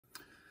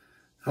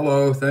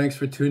Hello, thanks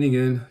for tuning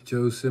in.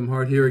 Joe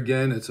Simhart here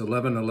again. It's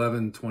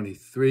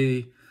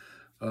 11/11/23.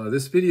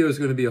 This video is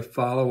going to be a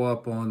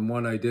follow-up on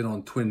one I did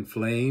on twin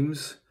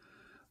flames.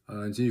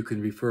 And so you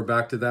can refer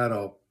back to that.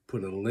 I'll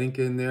put a link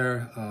in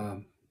there.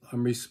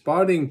 I'm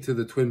responding to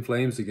the twin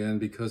flames again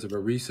because of a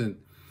recent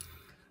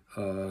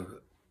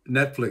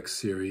Netflix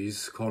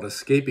series called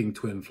Escaping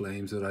Twin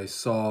Flames that I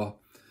saw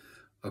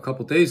a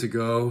couple days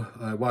ago.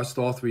 I watched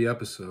all 3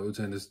 episodes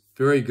and it's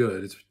very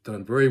good. It's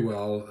done very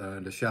well.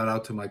 And a shout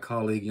out to my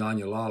colleague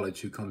Janja Lalich,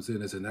 who comes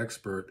in as an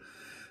expert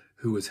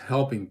who is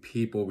helping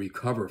people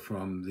recover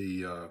from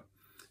the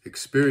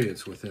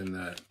experience within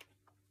that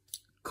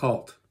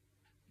cult.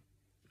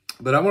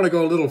 But I want to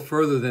go a little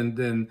further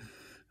than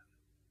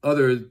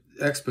other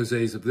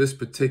exposés of this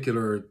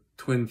particular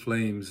twin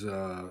flames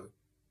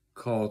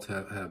cult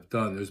have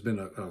done. There's been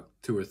a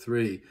 2 or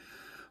 3.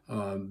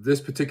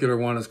 This particular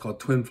one is called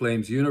Twin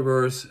Flames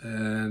Universe,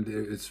 and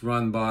it's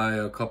run by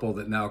a couple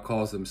that now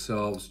calls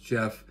themselves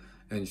Jeff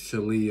and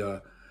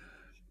Shalia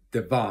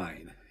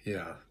Divine.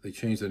 Yeah, they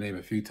changed their name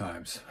a few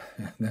times.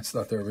 That's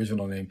not their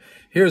original name.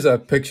 Here's a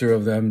picture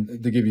of them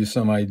to give you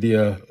some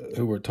idea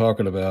who we're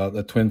talking about,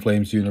 the Twin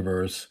Flames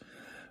Universe.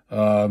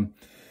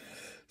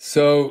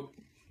 So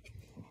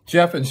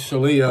Jeff and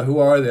Shalia, who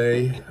are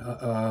they?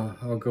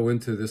 I'll go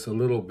into this a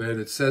little bit.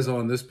 It says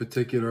on this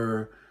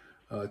particular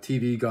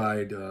TV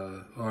Guide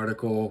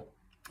article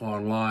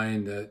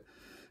online that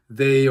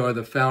they are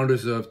the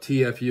founders of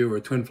TFU, or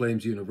Twin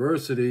Flames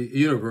Universe,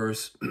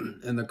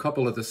 and the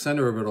couple at the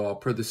center of it all.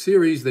 Per the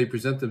series, they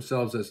present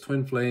themselves as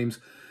twin flames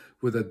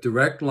with a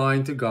direct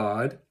line to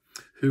God,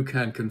 who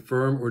can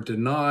confirm or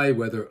deny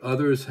whether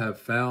others have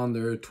found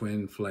their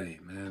twin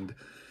flame. And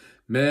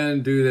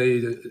man, do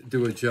they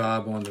do a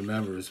job on the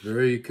members.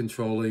 Very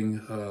controlling,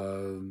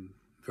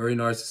 very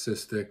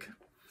narcissistic.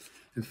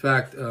 In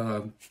fact,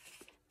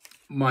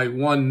 my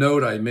one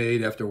note I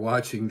made after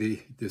watching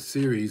the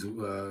series,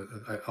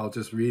 I'll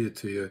just read it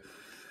to you.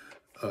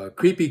 A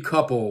creepy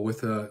couple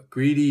with a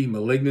greedy,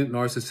 malignant,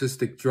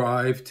 narcissistic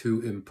drive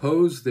to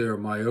impose their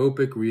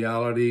myopic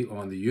reality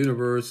on the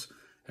universe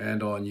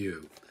and on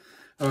you.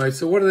 All right,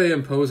 so what are they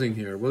imposing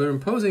here? Well, they're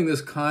imposing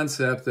this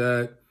concept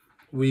that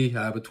we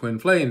have a twin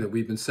flame that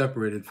we've been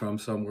separated from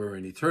somewhere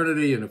in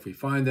eternity, and if we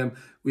find them,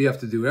 we have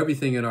to do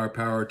everything in our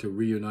power to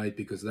reunite,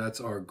 because that's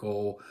our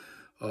goal.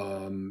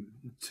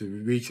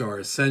 To reach our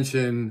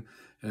ascension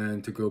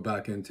and to go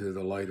back into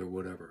the light or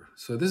whatever.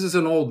 So this is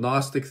an old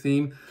Gnostic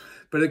theme,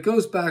 but it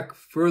goes back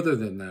further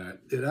than that.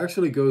 It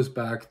actually goes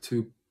back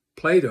to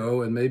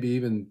Plato and maybe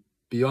even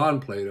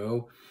beyond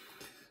Plato.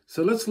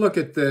 So let's look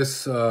at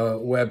this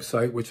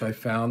website, which I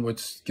found,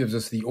 which gives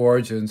us the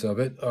origins of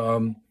it.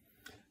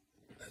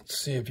 Let's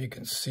see if you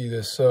can see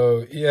this.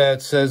 So yeah,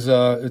 it says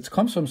it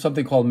comes from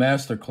something called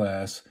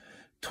Masterclass,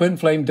 Twin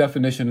Flame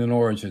Definition and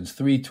Origins,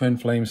 3 twin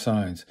flame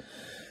signs.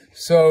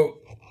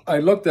 So I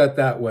looked at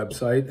that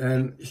website,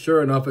 and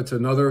sure enough, it's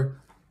another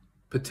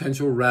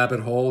potential rabbit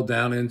hole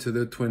down into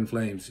the twin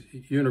flames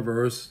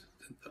universe,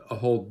 a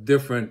whole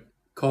different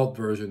cult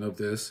version of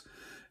this.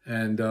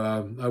 And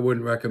I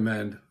wouldn't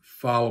recommend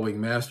following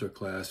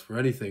Masterclass for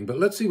anything, but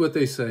let's see what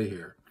they say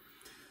here.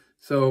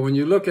 So when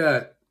you look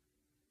at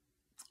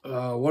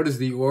what is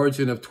the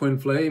origin of twin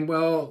flame?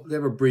 Well, they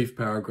have a brief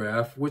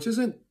paragraph, which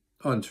isn't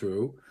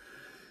untrue.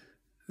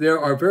 There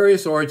are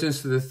various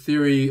origins to the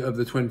theory of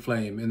the twin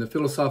flame. In the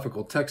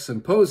philosophical text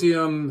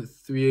Symposium,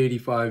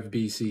 385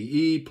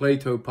 BCE,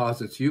 Plato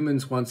posits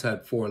humans once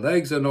had 4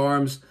 legs and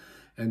arms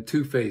and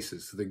 2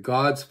 faces. The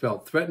gods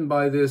felt threatened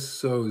by this,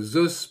 so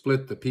Zeus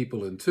split the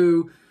people in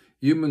 2.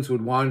 Humans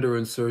would wander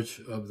in search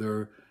of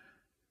their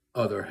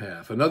other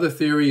half. Another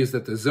theory is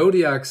that the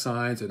zodiac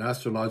signs and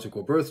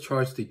astrological birth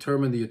charts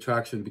determine the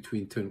attraction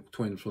between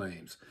twin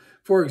flames.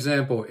 For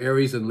example,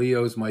 Aries and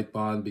Leos might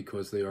bond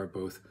because they are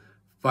both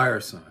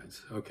fire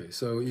signs. Okay,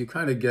 so you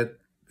kind of get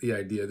the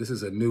idea. This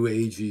is a new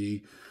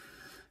agey,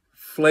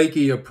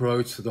 flaky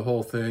approach to the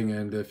whole thing.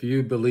 And if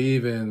you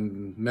believe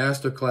in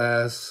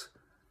Masterclass,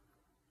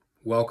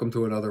 welcome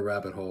to another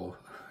rabbit hole,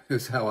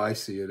 is how I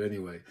see it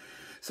anyway.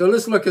 So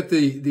let's look at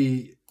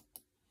the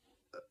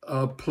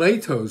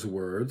Plato's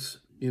words,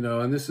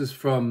 and this is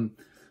from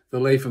the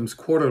Latham's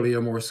Quarterly,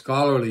 a more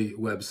scholarly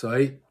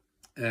website.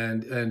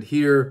 And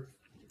here,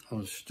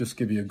 I'll just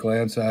give you a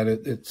glance at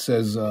it. It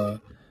says,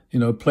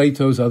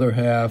 Plato's other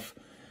half,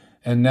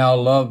 and now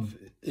love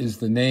is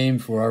the name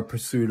for our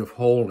pursuit of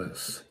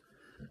wholeness.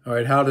 All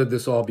right, how did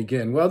this all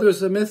begin? Well,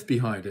 there's a myth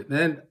behind it,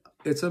 and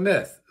it's a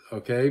myth,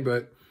 okay?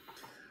 But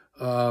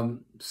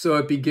so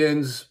it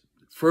begins,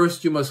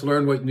 first you must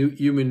learn what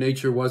human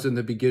nature was in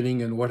the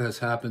beginning and what has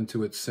happened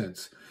to it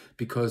since.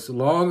 Because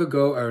long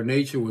ago, our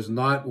nature was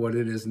not what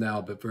it is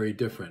now, but very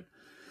different.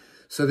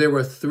 So there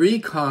were 3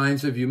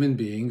 kinds of human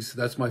beings.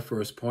 That's my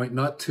first point,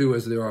 not 2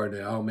 as there are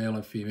now, male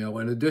and female.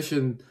 In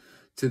addition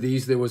to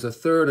these, there was a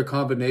third, a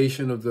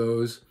combination of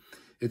those.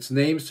 Its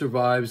name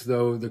survives,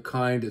 though the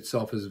kind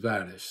itself has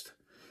vanished.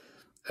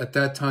 At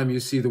that time, you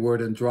see the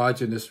word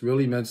androgynous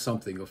really meant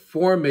something, a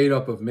form made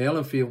up of male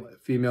and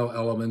female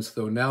elements,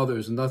 though now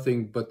there's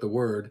nothing but the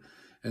word,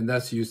 and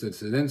that's used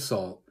as an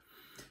insult.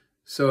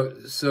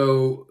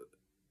 So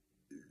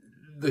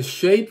the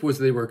shape was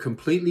they were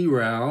completely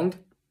round,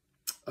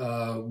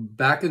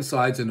 back and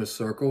sides in a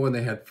circle, and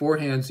they had 4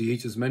 hands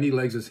each, as many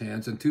legs as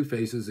hands, and 2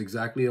 faces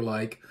exactly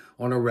alike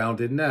on a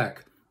rounded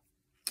neck.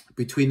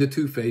 Between the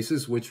 2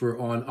 faces, which were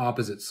on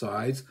opposite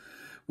sides,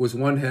 was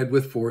 1 head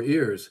with 4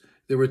 ears.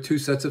 There were 2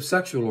 sets of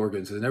sexual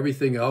organs, and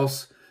everything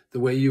else the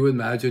way you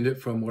imagined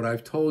it from what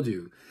I've told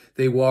you.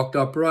 They walked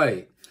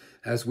upright,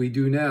 as we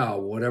do now,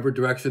 whatever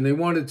direction they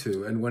wanted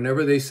to, and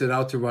whenever they set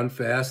out to run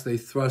fast, they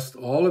thrust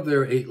all of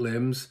their 8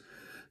 limbs,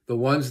 the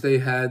ones they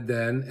had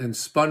then, and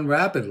spun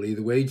rapidly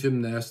the way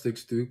gymnasts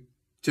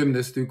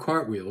do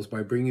cartwheels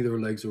by bringing their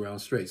legs around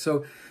straight.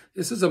 So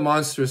this is a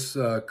monstrous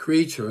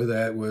creature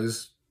that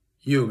was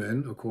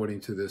human, according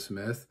to this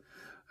myth.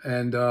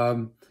 And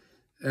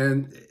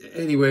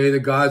anyway, the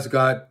gods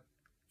got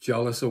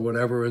jealous or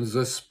whatever and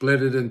just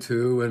split it in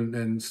 2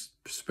 and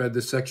spread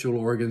the sexual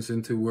organs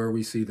into where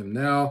we see them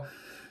now,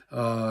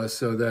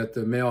 so that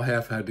the male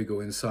half had to go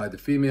inside the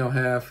female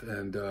half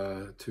and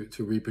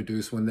to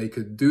reproduce, when they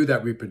could do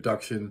that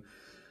reproduction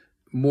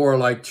more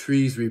like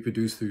trees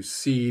reproduce through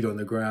seed on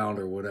the ground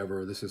or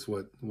whatever. This is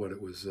what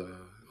it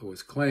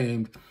was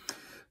claimed.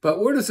 But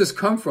where does this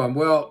come from?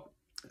 Well,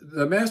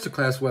 the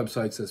Masterclass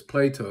website says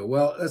Plato.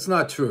 Well, that's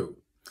not true.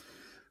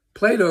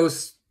 Plato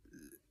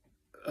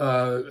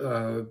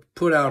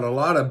put out a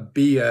lot of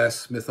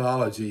BS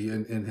mythology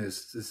in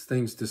his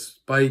things,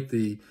 despite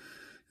the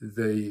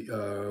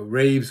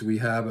raves we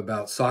have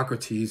about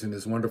Socrates and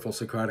his wonderful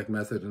Socratic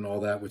method and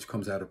all that, which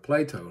comes out of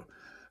Plato.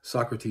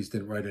 Socrates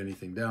didn't write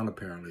anything down,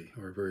 apparently,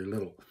 or very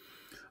little.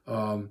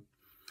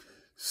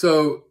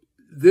 So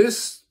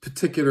this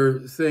particular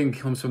thing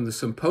comes from the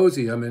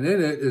Symposium, and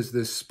in it is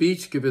this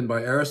speech given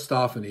by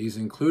Aristophanes,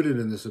 included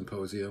in the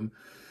Symposium.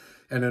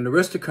 And an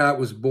aristocrat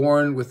was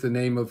born with the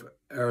name of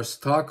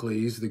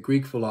Aristocles. The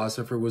Greek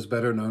philosopher was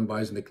better known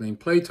by his nickname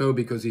Plato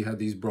because he had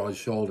these broad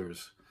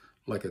shoulders,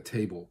 like a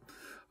table.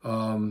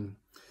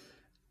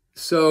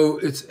 So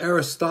it's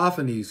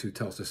Aristophanes who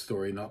tells the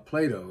story, not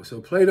Plato. So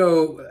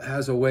Plato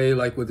has a way,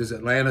 like with his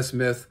Atlantis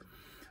myth,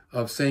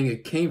 of saying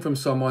it came from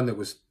someone it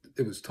was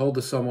told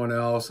to someone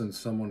else, and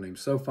someone named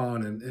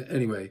Sophon. And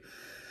anyway,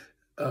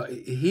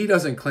 he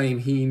doesn't claim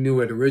he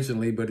knew it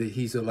originally, but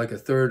he's like a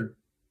third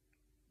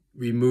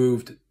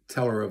removed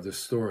teller of the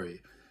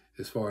story,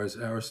 as far as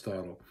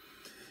Aristotle.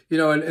 You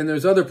know, and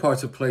there's other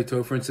parts of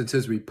Plato, for instance,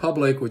 his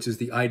Republic, which is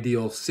the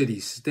ideal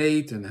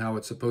city-state and how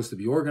it's supposed to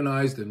be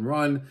organized and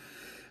run.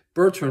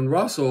 Bertrand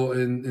Russell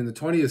in the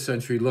 20th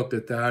century looked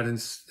at that and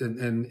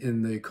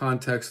in the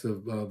context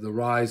of the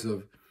rise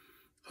of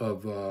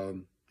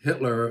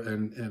Hitler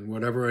and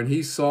whatever, and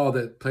he saw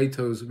that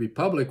Plato's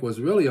Republic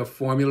was really a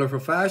formula for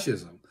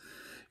fascism.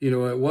 You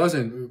know, it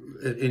wasn't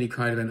any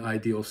kind of an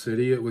ideal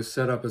city. It was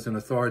set up as an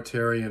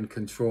authoritarian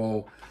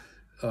control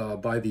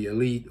by the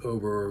elite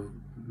over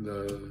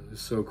the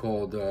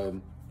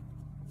so-called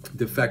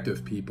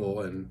defective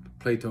people, and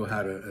Plato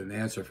had an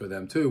answer for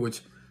them too,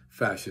 which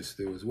fascists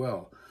do as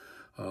well.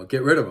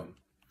 Get rid of them.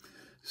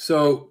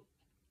 So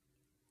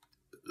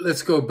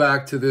let's go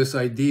back to this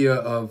idea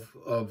of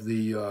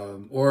the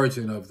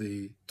origin of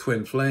the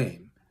twin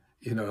flame,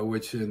 you know,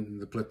 which in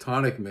the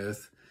Platonic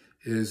myth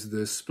is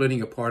the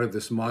splitting apart of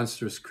this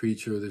monstrous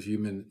creature, this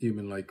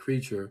human-like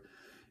creature,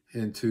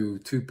 into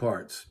 2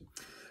 parts.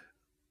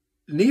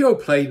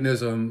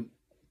 Neoplatonism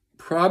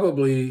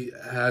probably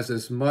has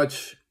as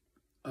much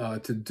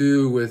to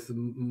do with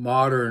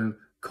modern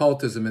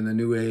cultism in the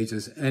New Age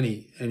as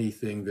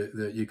anything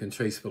that you can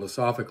trace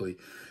philosophically.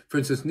 For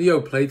instance,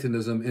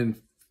 Neoplatonism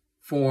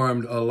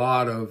informed a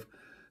lot of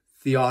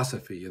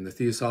theosophy and the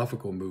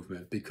theosophical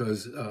movement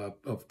because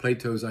of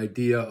Plato's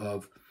idea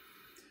of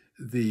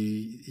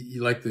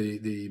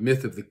the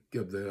myth of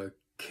the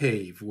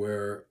cave,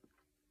 where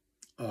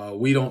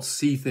we don't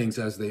see things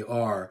as they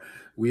are.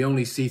 We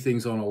only see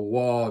things on a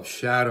wall of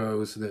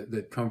shadows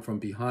that come from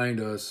behind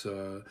us,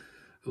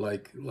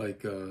 like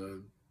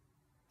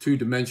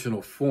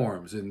two-dimensional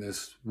forms in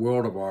this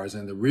world of ours.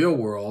 And the real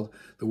world,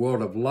 the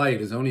world of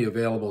light, is only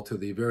available to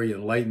the very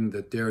enlightened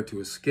that dare to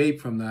escape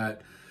from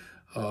that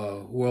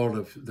world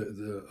of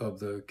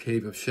the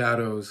cave of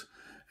shadows,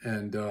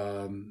 and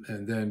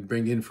then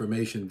bring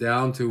information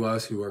down to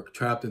us who are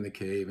trapped in the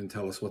cave and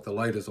tell us what the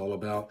light is all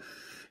about.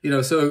 You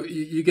know, so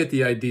you get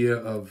the idea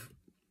of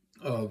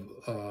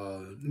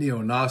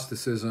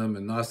neo-Gnosticism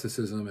and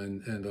Gnosticism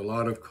and a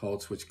lot of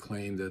cults which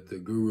claim that the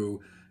guru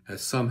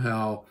has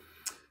somehow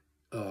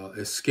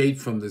escaped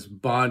from this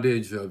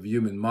bondage of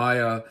human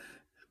Maya,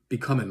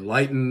 become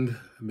enlightened,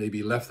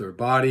 maybe left their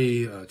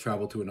body,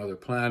 traveled to another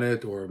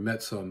planet, or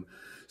met some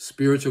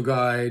spiritual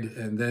guide,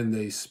 and then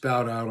they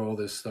spout out all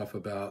this stuff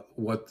about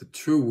what the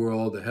true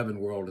world, the heaven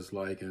world, is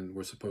like, and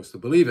we're supposed to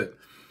believe it.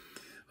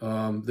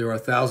 There are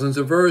thousands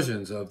of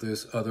versions of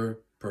this other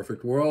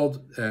perfect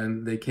world,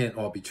 and they can't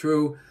all be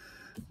true,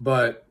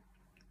 but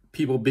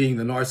people, being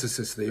the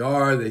narcissists they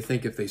are, they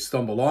think if they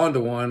stumble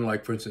onto one,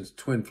 like for instance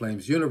Twin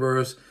Flames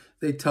universe,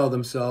 they tell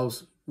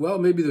themselves, well,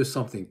 maybe there's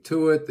something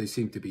to it. They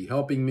seem to be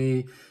helping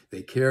me.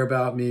 They care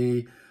about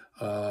me.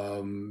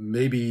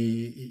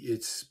 Maybe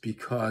it's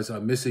because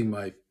I'm missing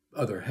my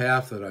other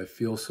half that I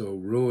feel so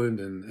ruined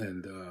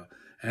and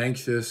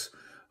anxious.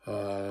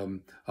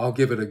 I'll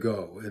give it a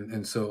go.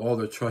 And so all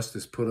their trust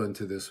is put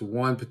into this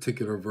one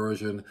particular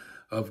version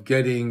of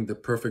getting the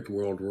perfect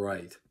world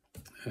right.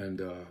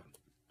 And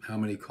how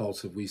many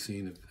cults have we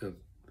seen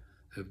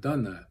have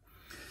done that?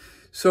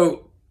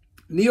 So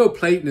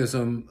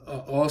Neoplatonism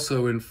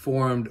also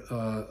informed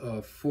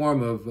a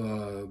form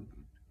of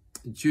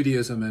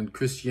Judaism and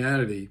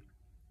Christianity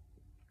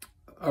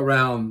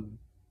around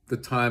the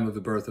time of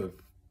the birth of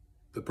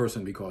the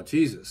person we call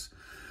Jesus.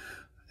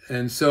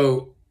 And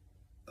so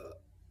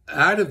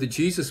out of the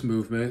Jesus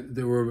movement,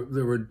 there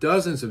were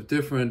dozens of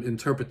different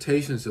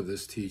interpretations of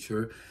this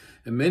teacher,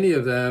 and many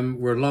of them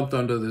were lumped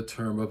under the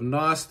term of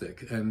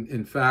Gnostic. And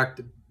in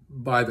fact,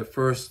 by the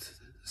first,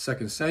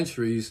 second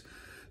centuries,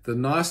 the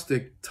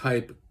Gnostic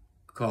type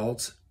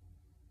cults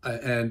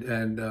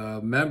and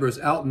members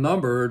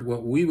outnumbered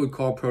what we would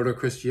call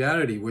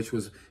proto-Christianity, which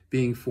was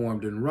being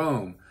formed in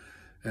Rome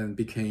and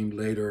became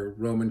later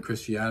Roman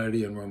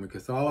Christianity and Roman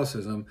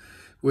Catholicism,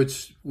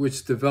 which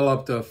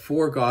developed a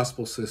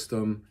four-gospel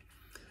system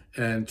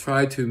and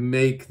tried to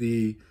make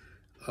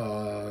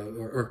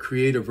or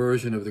create a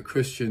version of the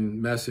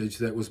Christian message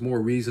that was more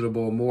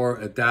reasonable, more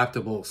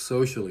adaptable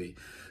socially.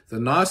 The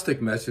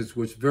Gnostic message,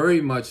 which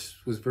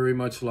was very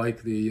much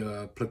like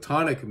the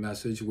Platonic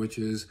message, which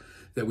is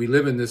that we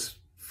live in this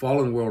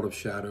fallen world of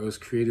shadows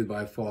created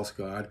by a false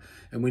god,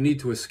 and we need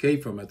to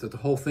escape from it, that the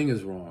whole thing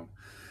is wrong.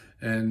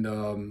 And,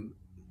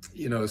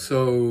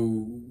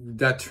 so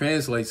that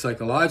translates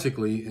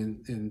psychologically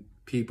in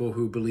people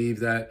who believe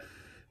that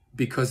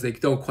because they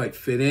don't quite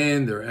fit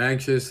in, they're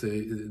anxious,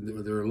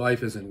 their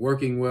life isn't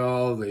working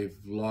well, they've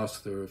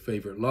lost their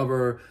favorite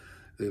lover,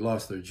 they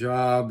lost their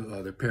job,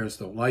 their parents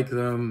don't like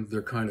them,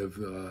 they're kind of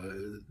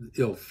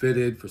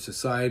ill-fitted for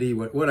society,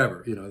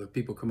 whatever. The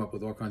people come up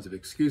with all kinds of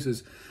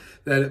excuses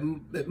that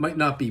it might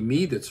not be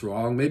me that's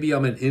wrong. Maybe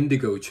I'm an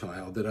indigo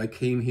child, that I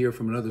came here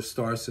from another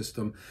star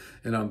system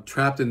and I'm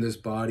trapped in this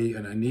body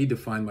and I need to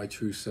find my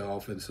true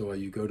self. And so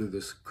you go to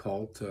this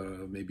cult,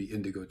 maybe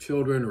Indigo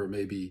Children, or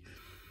maybe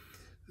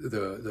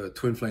the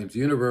Twin Flames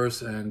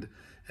universe, and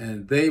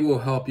they will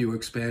help you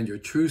expand your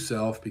true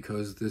self,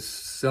 because this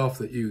self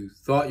that you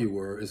thought you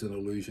were is an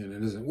illusion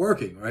and isn't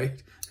working,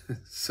 right?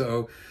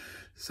 So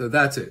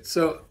that's it.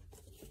 So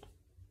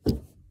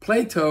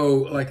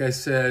Plato, like I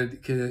said,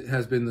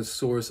 has been the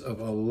source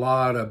of a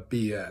lot of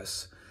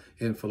BS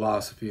in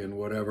philosophy and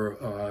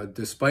whatever,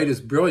 despite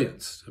his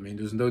brilliance. I mean,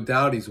 there's no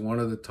doubt he's one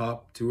of the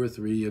top 2 or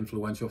 3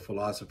 influential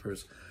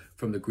philosophers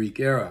from the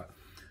Greek era.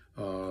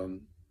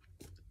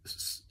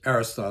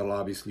 Aristotle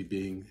obviously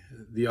being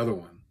the other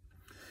one.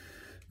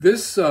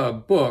 This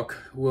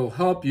book will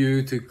help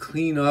you to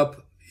clean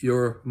up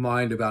your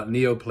mind about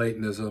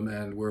Neoplatonism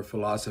and where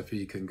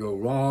philosophy can go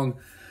wrong,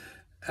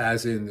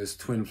 as in this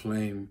twin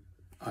flame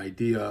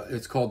idea.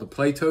 It's called the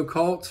Plato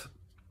Cult,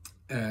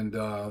 and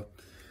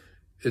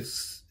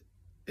it's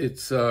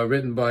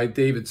written by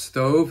David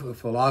Stove, a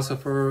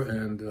philosopher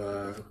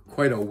and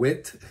quite a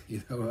wit.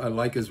 I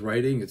like his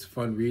writing. It's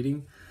fun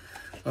reading.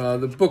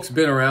 The book's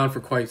been around for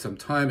quite some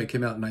time. It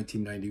came out in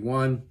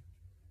 1991.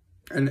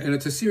 And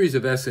it's a series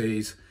of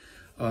essays,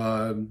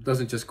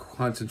 doesn't just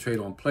concentrate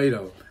on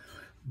Plato.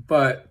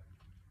 But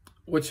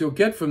what you'll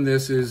get from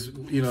this is,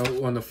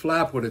 on the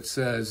flap, what it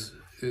says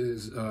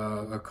is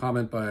a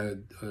comment by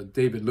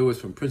David Lewis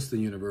from Princeton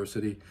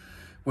University.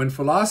 When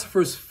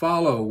philosophers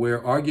follow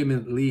where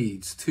argument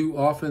leads, too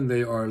often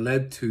they are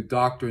led to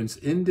doctrines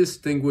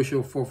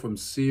indistinguishable from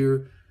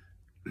sheer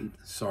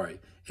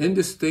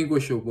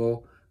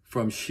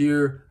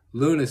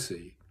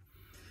lunacy.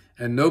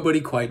 And nobody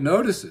quite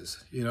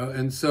notices,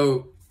 And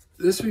so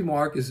this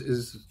remark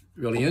is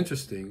really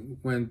interesting.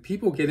 When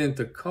people get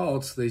into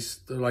cults, they're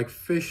like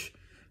fish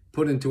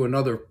put into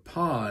another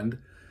pond.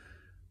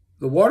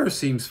 The water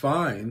seems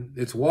fine.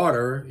 It's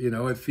water,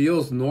 it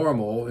feels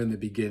normal in the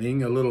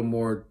beginning, a little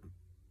more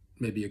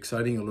maybe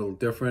exciting, a little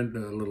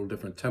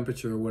different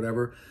temperature or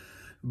whatever.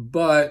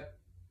 But,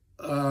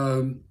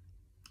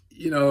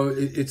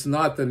 it's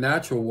not the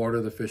natural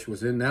water the fish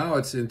was in. Now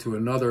it's into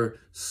another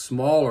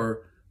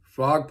smaller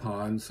frog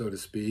pond, so to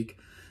speak,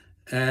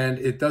 and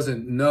it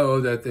doesn't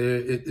know that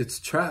it's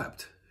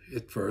trapped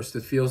at first.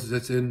 It feels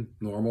it's in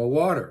normal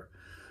water.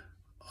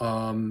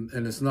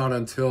 And it's not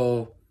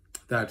until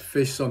that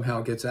fish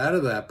somehow gets out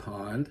of that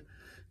pond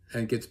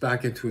and gets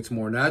back into its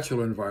more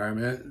natural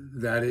environment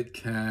that it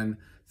can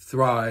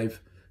thrive,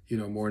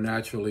 more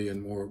naturally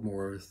and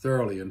more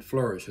thoroughly and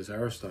flourish, as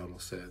Aristotle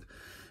said.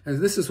 And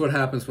this is what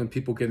happens when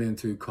people get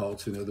into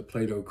cults, the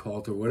Plato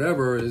cult or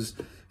whatever,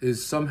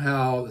 is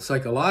somehow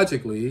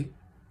psychologically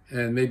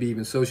and maybe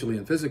even socially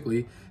and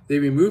physically, they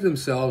remove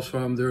themselves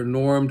from their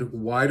normed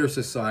wider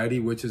society,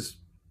 which is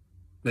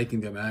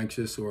making them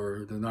anxious,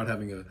 or they're not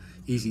having an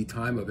easy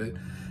time of it.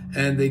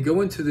 And they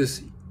go into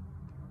this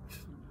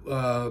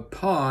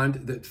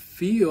pond that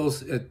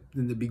feels in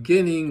the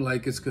beginning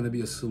like it's going to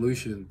be a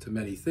solution to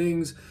many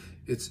things.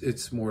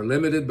 It's more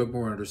limited but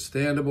more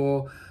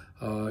understandable,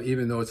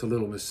 even though it's a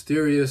little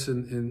mysterious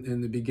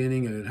in the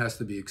beginning, and it has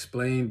to be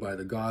explained by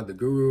the god, the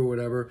guru, or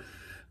whatever.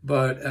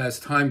 But as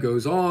time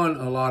goes on,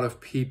 a lot of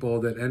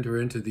people that enter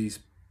into these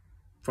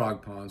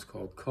frog ponds,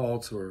 called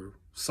cults or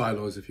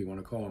silos, if you want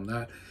to call them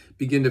that,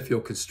 begin to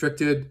feel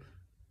constricted,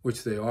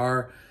 which they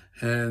are,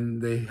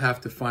 and they have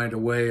to find a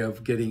way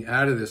of getting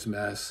out of this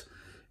mess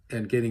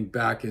and getting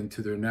back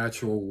into their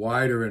natural,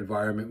 wider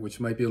environment, which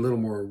might be a little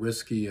more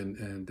risky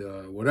and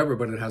whatever,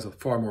 but it has a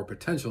far more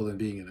potential than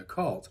being in a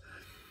cult.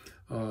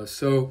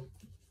 So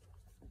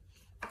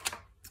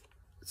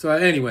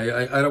anyway,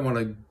 I don't want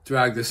to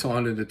drag this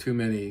on into too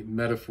many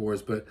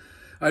metaphors, but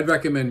I'd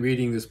recommend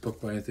reading this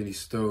book by Anthony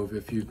Stove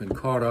if you've been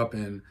caught up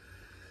in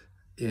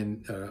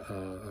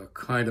a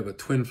kind of a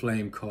twin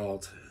flame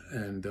cult,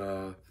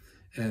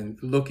 and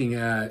looking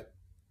at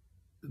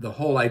the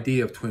whole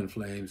idea of twin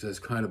flames as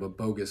kind of a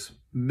bogus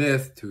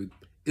myth to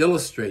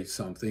illustrate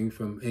something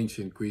from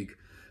ancient Greek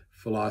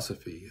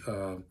philosophy.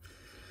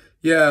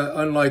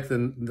 Unlike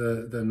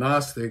the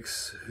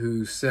Gnostics,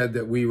 who said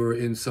that we were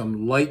in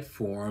some light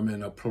form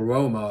and a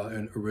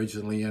pleroma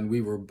originally, and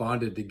we were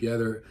bonded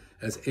together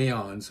as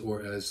aeons,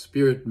 or as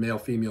spirit, male,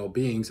 female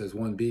beings, as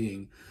one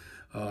being,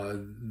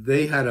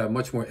 they had a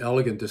much more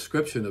elegant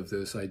description of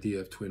this idea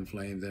of twin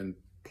flame than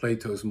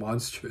Plato's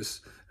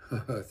monstrous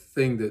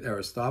thing that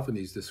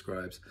Aristophanes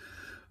describes.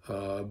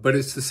 But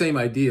it's the same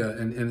idea,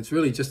 and it's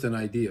really just an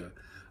idea.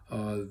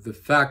 The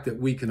fact that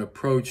we can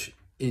approach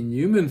in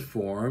human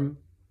form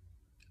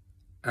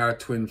our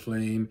twin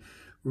flame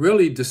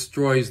really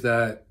destroys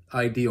that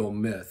ideal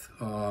myth.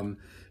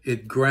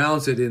 It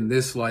grounds it in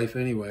this life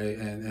anyway,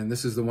 and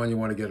this is the one you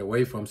want to get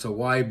away from. So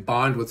why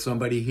bond with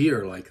somebody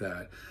here like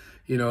that?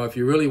 You know, if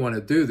you really want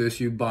to do this,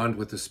 you bond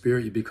with the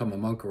spirit, you become a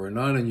monk or a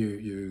nun, and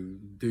you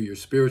do your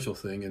spiritual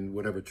thing in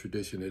whatever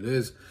tradition it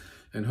is.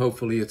 And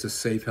hopefully it's a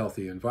safe,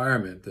 healthy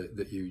environment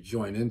that you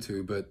join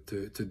into. But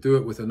to do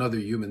it with another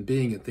human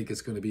being and think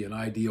it's going to be an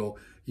ideal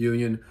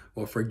union,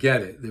 well,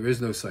 forget it. There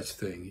is no such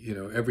thing. You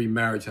know, every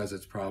marriage has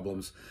its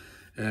problems.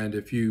 And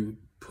if you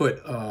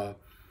put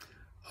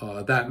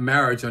that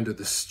marriage under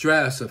the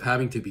stress of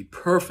having to be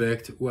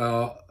perfect,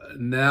 well,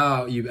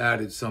 now you've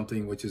added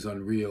something which is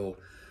unreal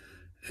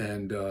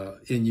and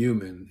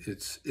inhuman.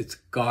 It's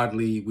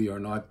godly. We are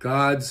not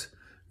gods.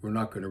 We're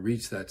not going to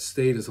reach that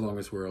state as long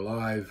as we're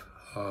alive.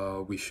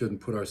 We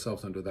shouldn't put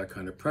ourselves under that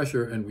kind of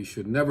pressure, and we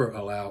should never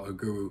allow a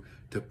guru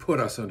to put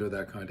us under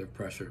that kind of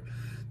pressure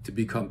to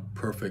become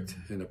perfect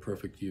in a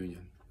perfect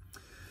union.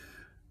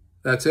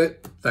 That's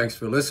it. Thanks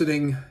for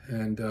listening,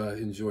 and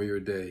enjoy your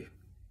day.